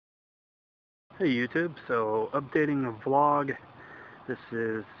Hey YouTube, so updating a vlog. This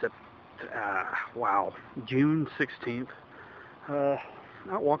is June 16th.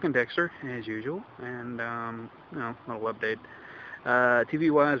 Out walking Dexter as usual, and little update.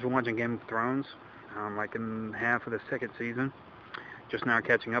 TV wise, we're watching Game of Thrones. Like in half of the second season. Just now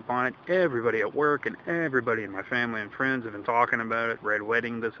catching up on it. Everybody at work and everybody in my family and friends have been talking about it. Red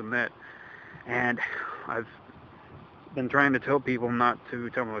wedding, this and that, and I've been trying to tell people not to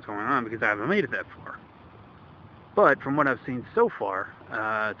tell me what's going on because I haven't made it that far. But from what I've seen so far,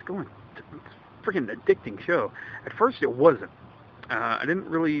 it's a freaking addicting show. At first it wasn't. I didn't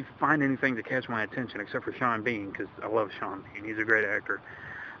really find anything to catch my attention except for Sean Bean, because I love Sean Bean. He's a great actor.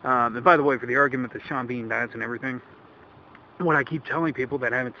 And by the way, for the argument that Sean Bean dies and everything, what I keep telling people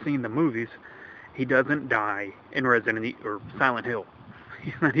that haven't seen the movies, he doesn't die in Resident Evil or Silent Hill.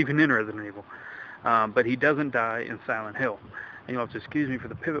 He's not even in Resident Evil. But he doesn't die in Silent Hill. And you'll have to excuse me for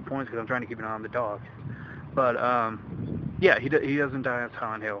the pivot points because I'm trying to keep an eye on the dog. But yeah, he doesn't die in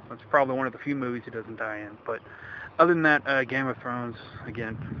Silent Hill. It's probably one of the few movies he doesn't die in. But other than that, Game of Thrones,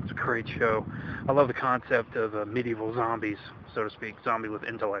 again, it's a great show. I love the concept of medieval zombies, so to speak. Zombie with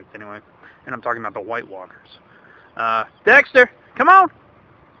intellect, anyway. And I'm talking about the White Walkers. Dexter, come on!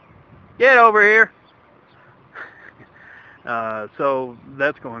 Get over here! So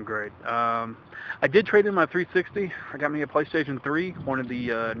that's going great. I did trade in my 360. I got me a PlayStation 3, one of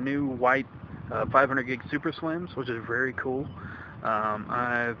the new white 500 gig Super Slims, which is very cool.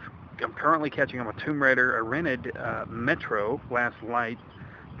 I'm currently catching up on Tomb Raider. I rented Metro Last Light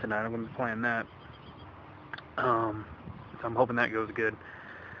tonight. I'm going to be playing that. So I'm hoping that goes good.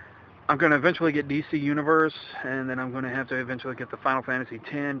 I'm going to eventually get DC Universe, and then I'm going to have to eventually get the Final Fantasy X,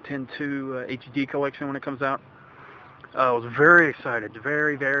 10-2 HD collection when it comes out. I was very excited,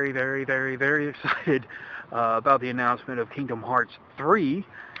 very excited about the announcement of Kingdom Hearts 3.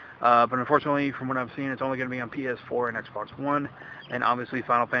 But unfortunately, from what I've seen, it's only going to be on PS4 and Xbox One, and obviously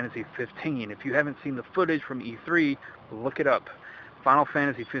Final Fantasy 15. If you haven't seen the footage from E3, look it up. Final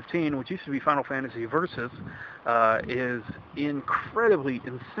Fantasy 15, which used to be Final Fantasy Versus, is incredibly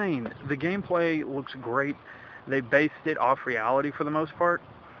insane. The gameplay looks great. They based it off reality for the most part,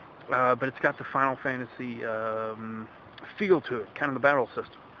 but it's got the Final Fantasy feel to it, kind of the battle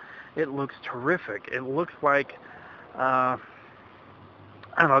system. It looks terrific. It looks like, I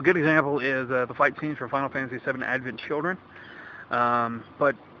don't know, a good example is the fight scenes from Final Fantasy VII Advent Children,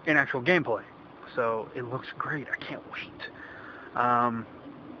 but in actual gameplay. So it looks great. I can't wait. Other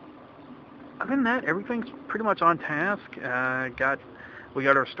than that, everything's pretty much on task. We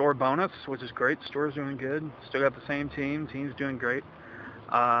got our store bonus, which is great. Store's doing good. Still got the same team. Team's doing great.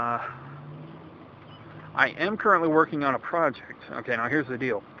 I am currently working on a project. Okay, now here's the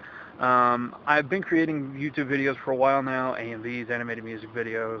deal. I've been creating YouTube videos for a while now, AMVs, animated music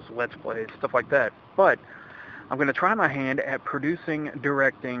videos, Let's Plays, stuff like that. But I'm going to try my hand at producing,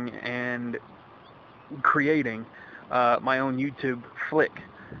 directing, and creating my own YouTube flick.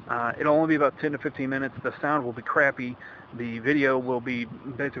 It'll only be about 10 to 15 minutes. The sound will be crappy. The video will be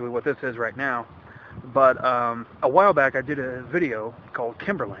basically what this is right now. But a while back I did a video called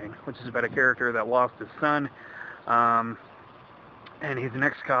Kimberlane, which is about a character that lost his son, and he's an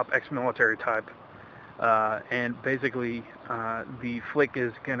ex-cop, ex-military type, and basically the flick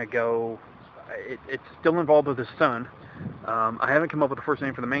is going to go, it's still involved with his son. I haven't come up with the first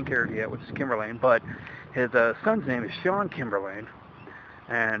name for the main character yet, which is Kimberlane, but his son's name is Sean Kimberlane,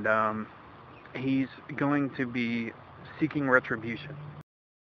 and he's going to be seeking retribution.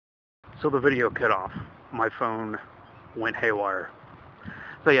 So the video cut off. My phone went haywire.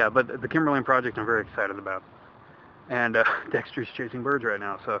 So yeah, but the Kimberlane project I'm very excited about. And Dexter's chasing birds right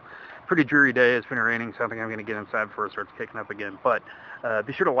now, so pretty dreary day. It's been raining, so I think I'm going to get inside before it starts kicking up again. But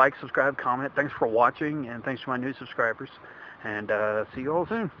be sure to like, subscribe, comment. Thanks for watching, and thanks to my new subscribers. And see you all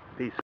soon. Peace.